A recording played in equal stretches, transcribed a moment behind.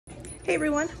Hey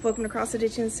everyone, welcome to Cross the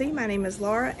Ditch and Sea. My name is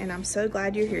Laura and I'm so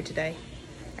glad you're here today.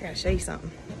 I gotta show you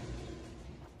something.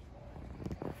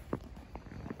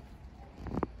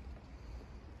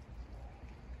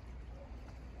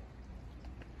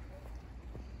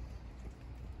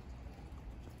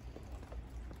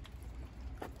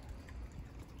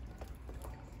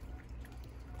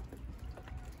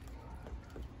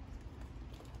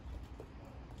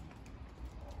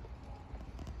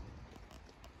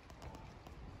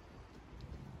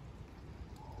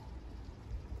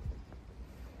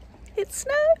 It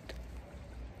snowed.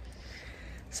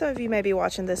 Some of you may be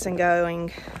watching this and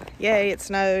going, yay, it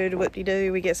snowed,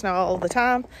 whoop-de-doo, we get snow all the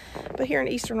time. But here in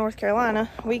eastern North Carolina,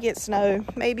 we get snow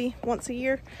maybe once a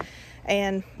year.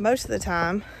 And most of the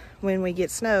time when we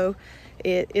get snow,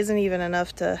 it isn't even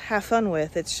enough to have fun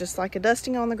with. It's just like a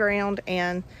dusting on the ground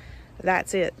and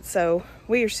that's it. So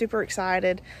we are super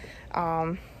excited.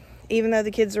 Even though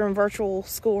the kids are in virtual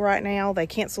school right now, they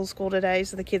canceled school today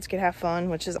so the kids could have fun,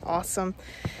 which is awesome.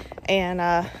 And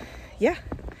yeah,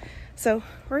 so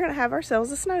we're gonna have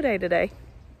ourselves a snow day today.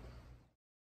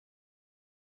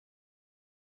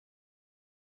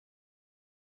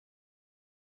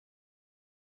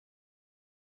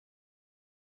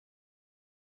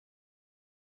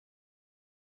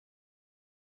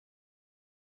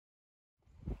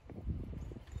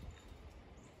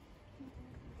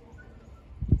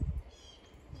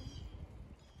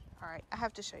 All right, I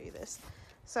have to show you this.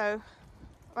 So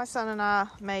my son and I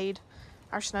made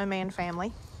our snowman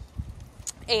family,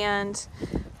 and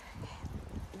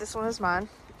this one is mine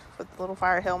with the little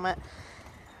fire helmet.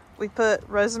 We put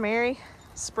rosemary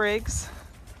sprigs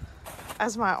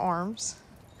as my arms.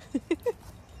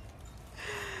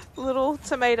 Little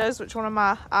tomatoes, which one of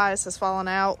my eyes has fallen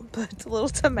out, but little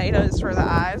tomatoes for the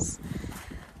eyes.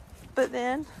 But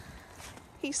then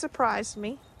he surprised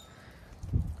me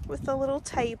with a little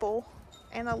table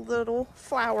and a little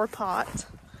flower pot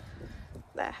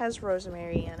that has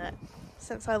rosemary in it,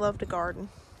 since I love to garden.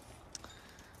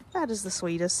 That is the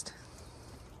sweetest.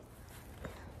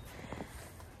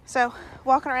 So,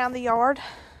 walking around the yard,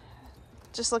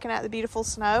 just looking at the beautiful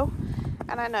snow,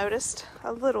 and I noticed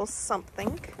a little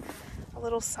something, a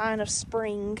little sign of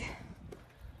spring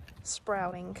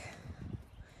sprouting.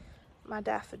 My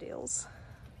daffodils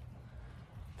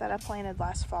that I planted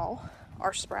last fall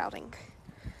are sprouting.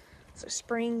 So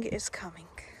spring is coming.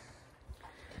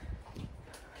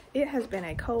 It has been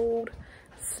a cold,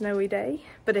 snowy day,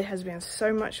 but it has been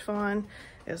so much fun.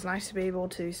 It was nice to be able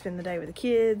to spend the day with the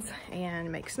kids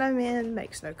and make snowmen,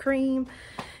 make snow cream.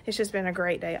 It's just been a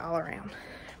great day all around.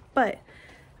 But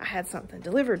I had something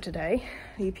delivered today.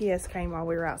 UPS came while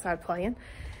we were outside playing,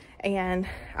 and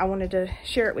I wanted to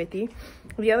share it with you.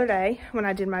 The other day when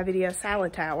I did my video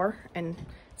salad tower, and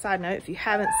side note, if you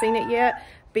haven't seen it yet,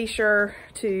 be sure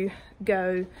to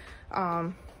go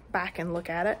back and look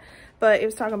at it. But it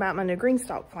was talking about my new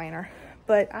Greenstalk planter.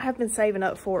 But I have been saving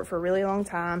up for it for a really long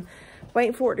time,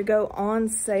 waiting for it to go on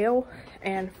sale,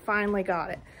 and finally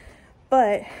got it.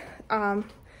 But,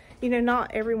 you know,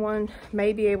 not everyone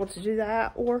may be able to do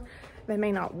that, or they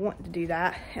may not want to do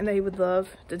that, and they would love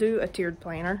to do a tiered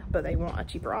planter, but they want a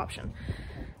cheaper option.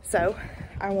 So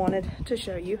I wanted to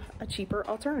show you a cheaper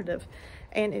alternative,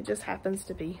 and it just happens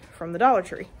to be from the Dollar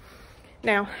Tree.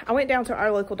 Now, I went down to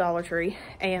our local Dollar Tree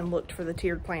and looked for the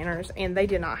tiered planters, and they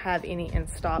did not have any in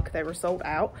stock. They were sold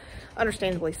out,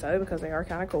 understandably so, because they are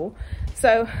kind of cool.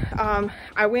 So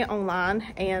I went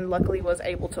online and luckily was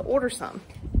able to order some.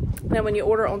 Now, when you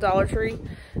order on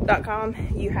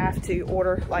DollarTree.com, you have to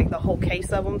order like the whole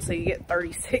case of them, so you get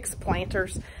 36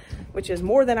 planters, which is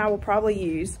more than I will probably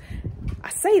use. I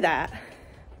say that,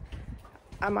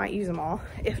 I might use them all.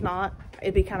 If not,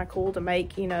 it'd be kind of cool to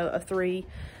make, you know, a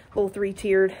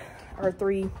three-tiered or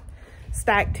 3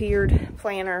 stack tiered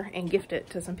planter and gift it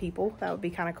to some people. That would be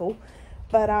kind of cool.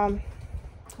 But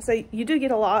so you do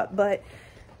get a lot, but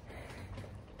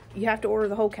you have to order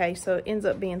the whole case, so it ends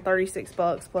up being 36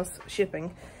 bucks plus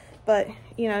shipping. But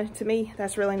you know, to me,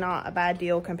 that's really not a bad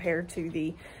deal compared to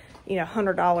the, you know,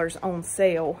 $100 on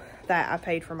sale that I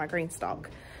paid for my Greenstalk.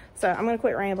 So I'm gonna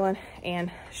quit rambling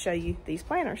and show you these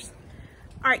planters.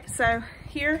 All right, so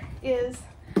here is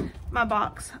my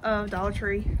box of Dollar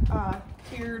Tree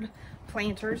tiered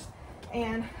planters,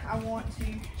 and I want to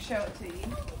show it to you.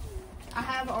 I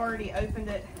have already opened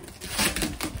it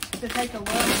to take a look.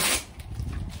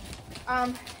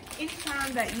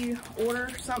 Anytime that you order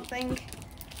something,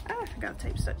 I got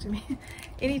tape stuck to me.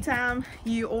 Anytime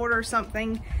you order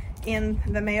something in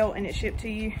the mail and it's shipped to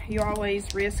you, you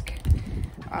always risk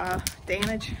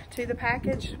damage to the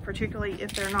package, particularly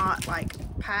if they're not like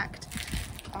packed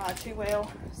too well.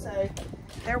 So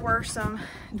there were some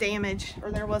damage, or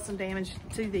there was some damage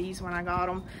to these when I got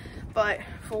them, but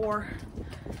for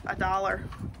 $1,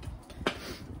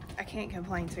 I can't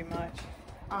complain too much.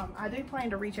 I do plan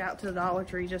to reach out to the Dollar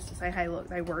Tree just to say, hey, look,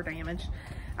 they were damaged.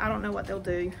 I don't know what they'll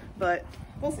do, but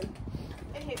we'll see.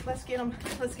 Anyway, let's get them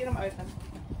open.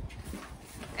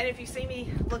 And if you see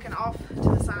me looking off to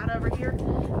the side over here,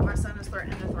 my son is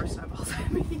threatening to throw snowballs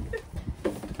at me.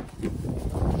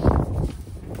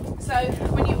 So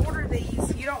when you order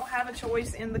these, you don't have a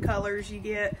choice in the colors. You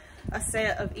get a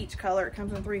set of each color. It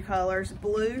comes in 3 colors: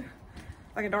 blue,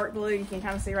 like a dark blue, you can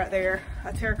kind of see right there,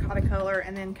 a terracotta color,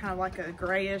 and then kind of like a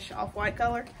grayish off-white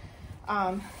color.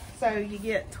 So you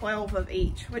get 12 of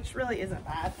each, which really isn't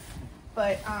bad.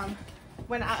 But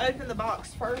when I opened the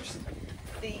box first,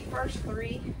 the first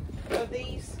 3 of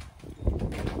these, I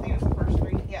think it was the first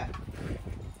 3, yeah.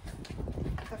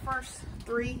 The first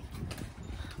 3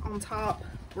 on top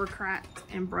were cracked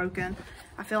and broken.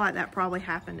 I feel like that probably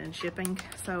happened in shipping,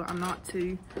 so I'm not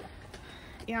too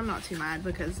mad,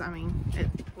 because I mean, it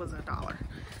was $1.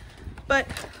 But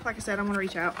like I said, I'm gonna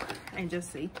reach out and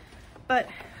just see. But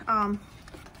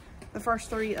the first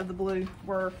 3 of the blue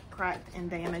were cracked and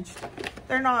damaged.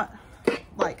 They're not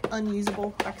like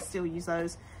unusable. I can still use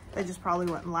those. They just probably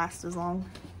wouldn't last as long.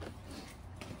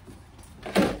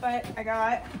 But I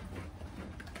got,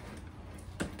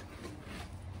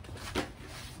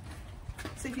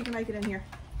 see if you can make it in here.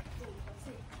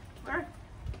 All right.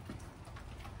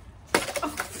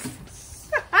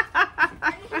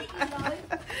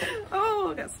 Oh,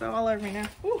 I got snow all over me now.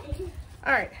 Ooh.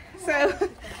 All right, so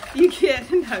you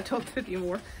get, no, don't do any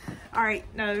more. All right,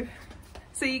 no.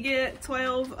 So you get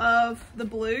 12 of the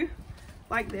blue,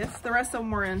 like this. The rest of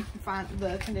them were in fine,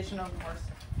 the condition of them was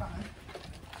fine.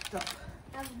 So,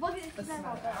 look at this.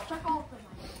 Check all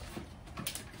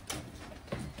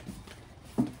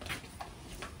of them.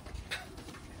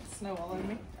 Snow all over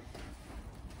me.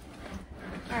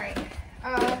 All right,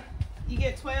 you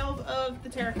get 12 of the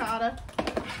terracotta.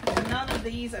 None of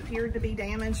these appeared to be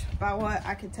damaged by what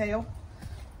I could tell,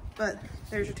 but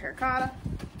there's your terracotta.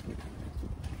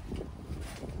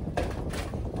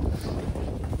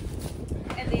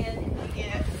 And then you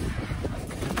get,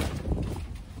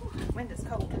 wind is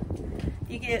cold.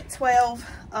 You get 12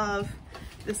 of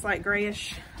this like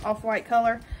grayish off-white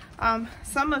color.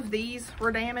 Some of these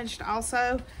were damaged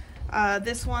also.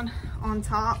 This one on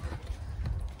top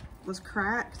was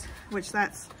cracked, which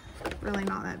that's really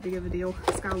not that big of a deal.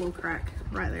 It's got a little crack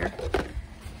right there.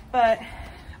 But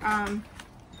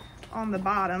on the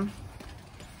bottom,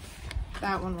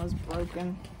 that one was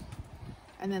broken.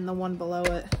 And then the one below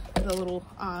it, the little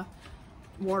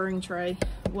watering tray,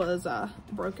 was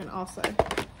broken also.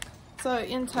 So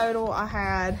in total, I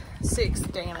had 6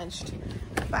 damaged.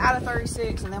 But out of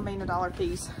 36, and them being $1 a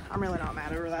piece, I'm really not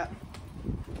mad over that.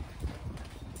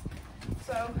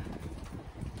 So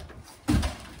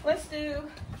let's do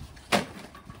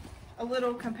a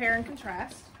little compare and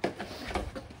contrast.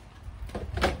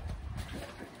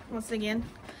 Once again,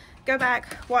 go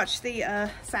back, watch the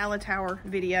salad tower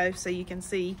video so you can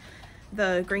see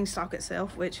the Greenstalk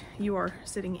itself, which you are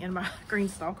sitting in my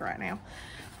Greenstalk right now.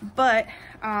 But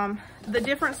the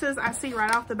differences I see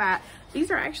right off the bat,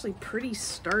 these are actually pretty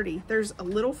sturdy. There's a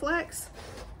little flex,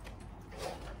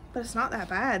 but it's not that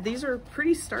bad. These are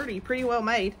pretty sturdy, pretty well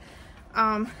made.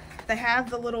 They have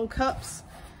the little cups,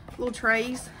 little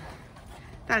trays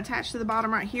that attach to the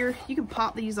bottom right here. You can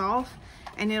pop these off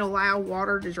and it'll allow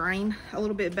water to drain a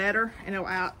little bit better, and it'll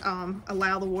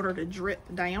allow the water to drip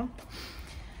down.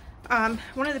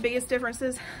 One of the biggest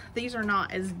differences, these are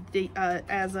not as deep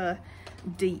as the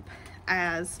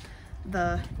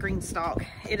Greenstalk.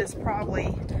 It is probably,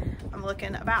 I'm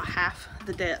looking, about half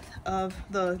the depth of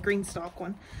the Greenstalk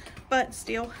one, but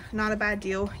still not a bad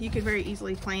deal. You could very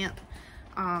easily plant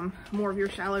more of your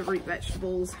shallow root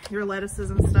vegetables, your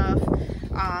lettuces and stuff.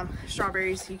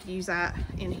 Strawberries, you could use that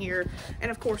in here, and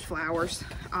of course flowers.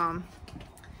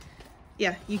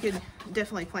 Yeah, you could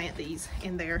definitely plant these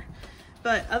in there.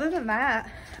 But other than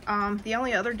that, the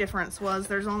only other difference was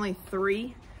there's only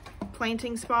 3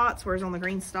 planting spots, whereas on the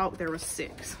Greenstalk there was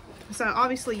 6. So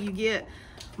obviously you get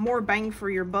more bang for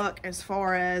your buck as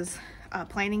far as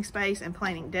planting space and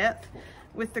planting depth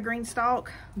with the Greenstalk,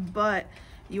 but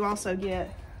you also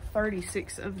get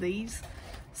 36 of these,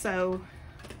 so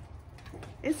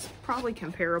it's probably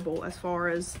comparable as far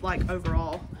as like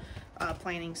overall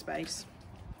planting space.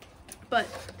 But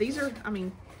these are, I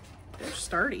mean, they're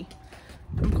sturdy.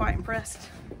 I'm quite impressed,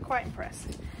 quite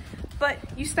impressed. But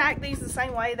you stack these the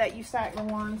same way that you stack the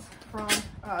ones from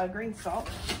Greenstalk.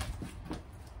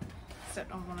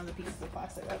 Except on one of the pieces of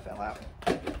plastic that fell out.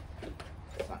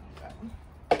 Let's not use that one.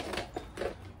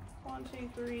 1, 2,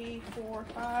 3, 4,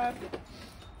 5.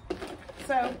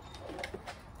 So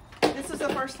this is the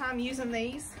first time using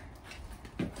these.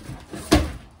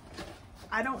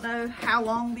 I don't know how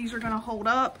long these are going to hold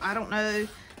up. I don't know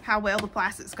how well the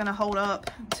plastic's going to hold up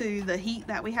to the heat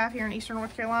that we have here in Eastern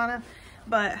North Carolina,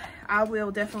 but I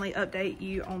will definitely update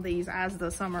you on these as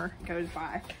the summer goes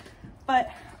by.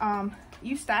 But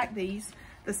you stack these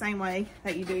the same way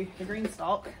that you do the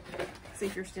Greenstalk. See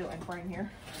if you're still in frame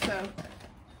here. So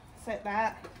set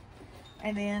that,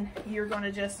 and then you're going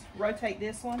to just rotate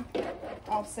this one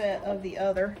offset of the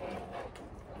other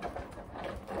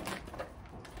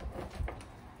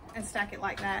and stack it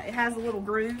like that. It has a little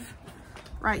groove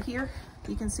right here.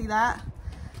 You can see that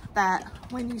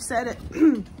when you set it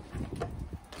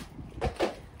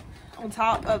on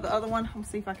top of the other one, let's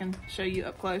see if I can show you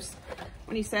up close.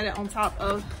 When you set it on top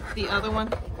of the other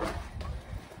one,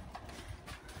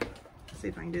 see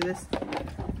if I can do this,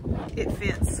 it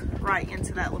fits right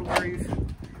into that little groove.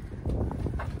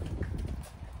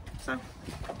 So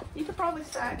you could probably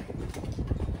stack,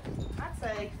 I'd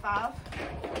say 5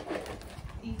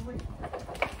 easily.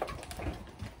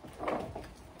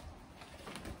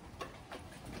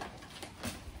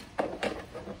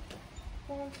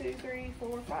 1, 2, 3,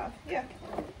 4, 5. Yeah.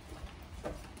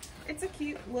 It's a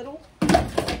cute little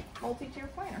multi-tier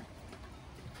planter.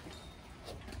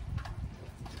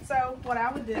 So what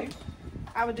I would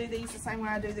do these the same way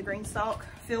I do the Greenstalk.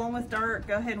 Fill them with dirt,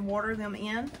 go ahead and water them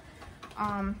in,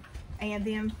 and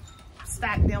then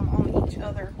stack them on each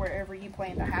other wherever you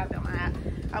plan to have them at.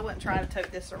 I wouldn't try to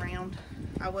tote this around.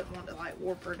 I wouldn't want to like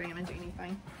warp or damage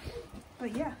anything.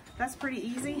 But yeah, that's pretty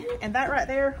easy. And that right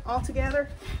there, all together,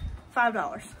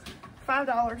 $5.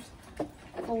 $5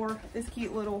 for this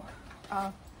cute little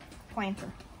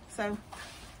planter. So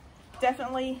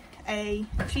definitely a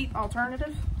cheap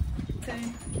alternative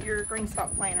to your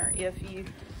Greenstalk planter if you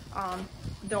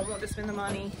don't want to spend the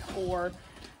money, or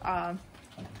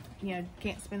you know,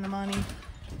 can't spend the money,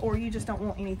 or you just don't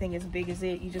want anything as big as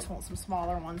it. You just want some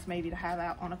smaller ones maybe to have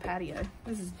out on a patio.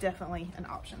 This is definitely an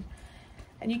option.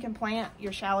 And you can plant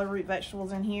your shallow root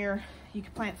vegetables in here. You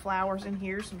can plant flowers in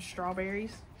here, some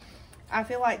strawberries. I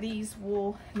feel like these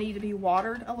will need to be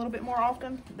watered a little bit more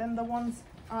often than the ones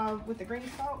with the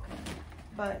Greenstalk,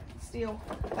 but still,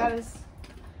 that's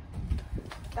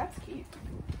cute.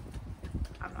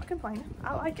 I'm not complaining.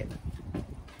 I like it.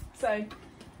 So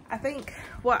I think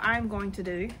what I'm going to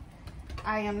do,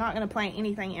 I am not going to plant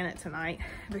anything in it tonight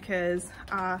because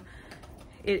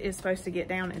it is supposed to get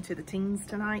down into the teens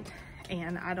tonight,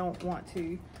 and I don't want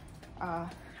to, I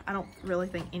don't really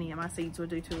think any of my seeds would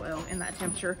do too well in that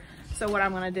temperature. So what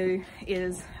I'm going to do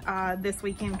is this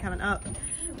weekend coming up,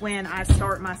 when I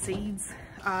start my seeds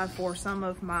for some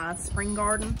of my spring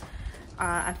garden,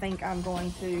 I think I'm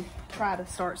going to try to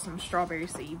start some strawberry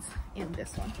seeds in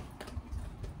this one.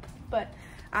 But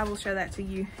I will show that to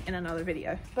you in another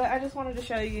video. But I just wanted to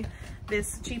show you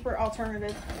this cheaper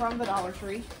alternative from the Dollar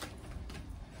Tree.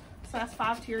 So that's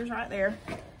 5 tiers right there.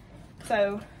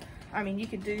 So, I mean, you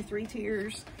could do 3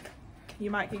 tiers.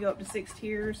 You might could go up to 6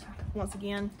 tiers. Once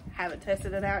again, haven't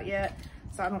tested it out yet,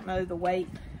 so I don't know the weight,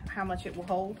 how much it will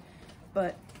hold,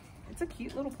 but it's a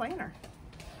cute little planter.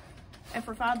 And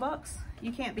for $5,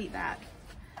 you can't beat that.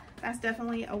 That's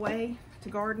definitely a way to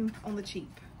garden on the cheap.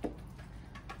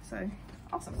 So,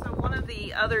 awesome. So one of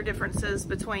the other differences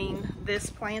between this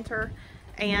planter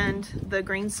and the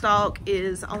Greenstalk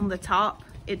is on the top,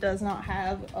 it does not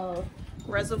have a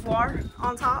reservoir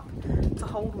on top to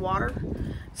hold water.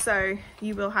 So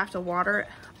you will have to water it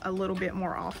a little bit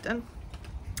more often.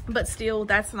 But still,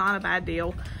 that's not a bad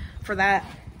deal. For that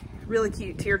really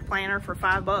cute tiered planter for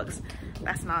 $5,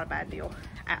 that's not a bad deal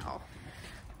at all.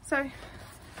 So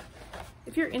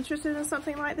if you're interested in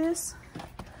something like this,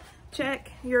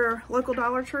 check your local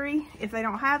Dollar Tree. If they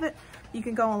don't have it, you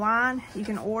can go online. You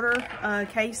can order a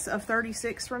case of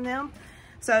 36 from them.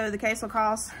 So the case will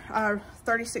cost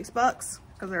 $36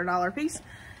 because they're $1 a piece.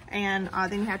 And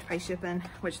then you have to pay shipping,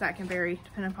 which that can vary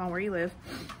depending upon where you live.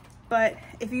 But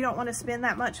if you don't want to spend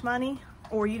that much money,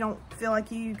 or you don't feel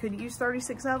like you could use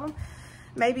 36 of them,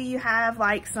 maybe you have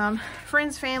like some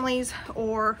friends, family,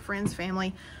 or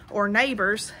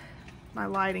neighbors. My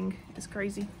lighting is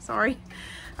crazy, sorry.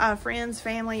 Friends,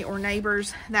 family, or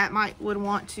neighbors that would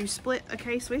want to split a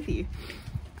case with you.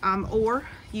 Or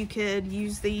you could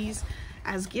use these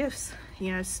as gifts,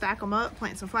 you know, stack them up,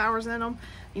 plant some flowers in them,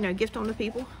 you know, gift them to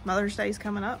people. Mother's Day's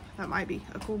coming up. That might be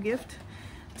a cool gift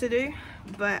to do.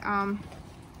 But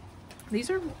these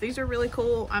are really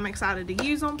cool. I'm excited to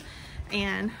use them,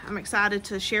 and I'm excited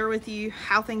to share with you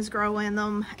how things grow in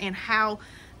them and how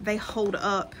they hold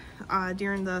up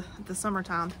during the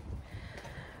summertime.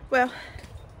 Well,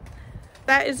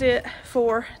 that is it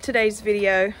for today's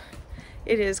video.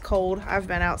 It is cold. I've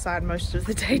been outside most of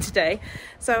the day today,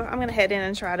 so I'm gonna head in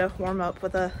and try to warm up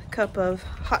with a cup of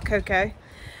hot cocoa.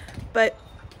 But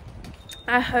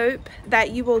I hope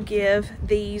that you will give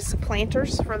these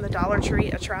planters from the Dollar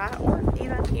Tree a try, or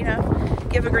even, you know,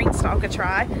 give a Greenstalk a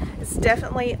try. It's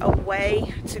definitely a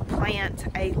way to plant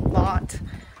a lot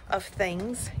of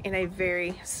things in a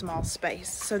very small space.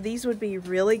 So these would be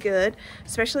really good,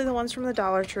 especially the ones from the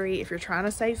Dollar Tree if you're trying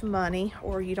to save money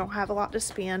or you don't have a lot to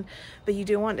spend, but you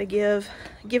do want to give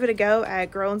it a go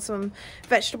at growing some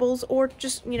vegetables, or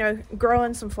just, you know,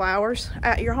 growing some flowers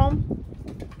at your home,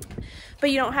 but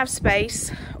you don't have space,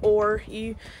 or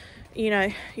you know,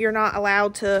 you're not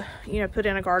allowed to, you know, put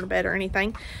in a garden bed or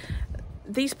anything.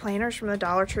 These planters from the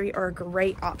Dollar Tree are a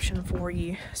great option for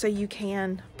you, so you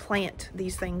can plant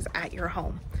these things at your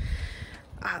home.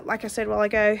 Like I said a while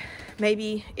ago,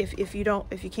 maybe if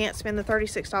you can't spend the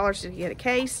 $36 to get a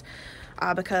case,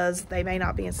 because they may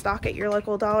not be in stock at your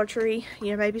local Dollar Tree,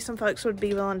 you know, maybe some folks would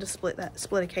be willing to split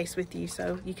a case with you,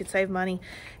 so you could save money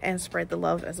and spread the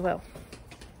love as well.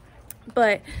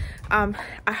 But I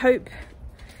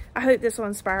hope this will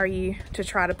inspire you to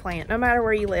try to plant no matter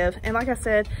where you live. And like I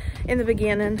said in the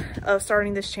beginning of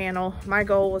starting this channel, my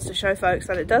goal was to show folks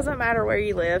that it doesn't matter where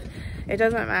you live, it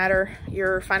doesn't matter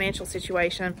your financial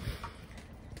situation.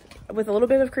 With a little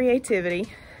bit of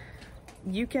creativity,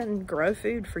 you can grow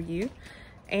food for you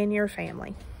and your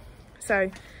family.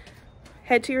 So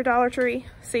head to your Dollar Tree,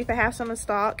 see if they have some in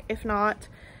stock. If not,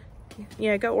 you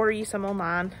know, go order you some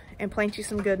online and plant you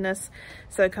some goodness,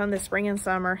 so come this spring and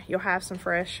summer you'll have some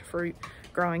fresh fruit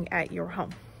growing at your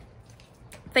home.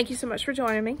 Thank you so much for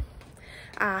joining me.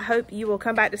 I hope you will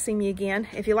come back to see me again.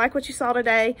 If you like what you saw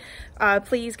today,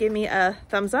 please give me a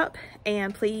thumbs up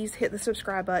and please hit the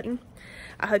subscribe button.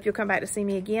 I hope you'll come back to see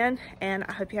me again, and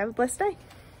I hope you have a blessed day.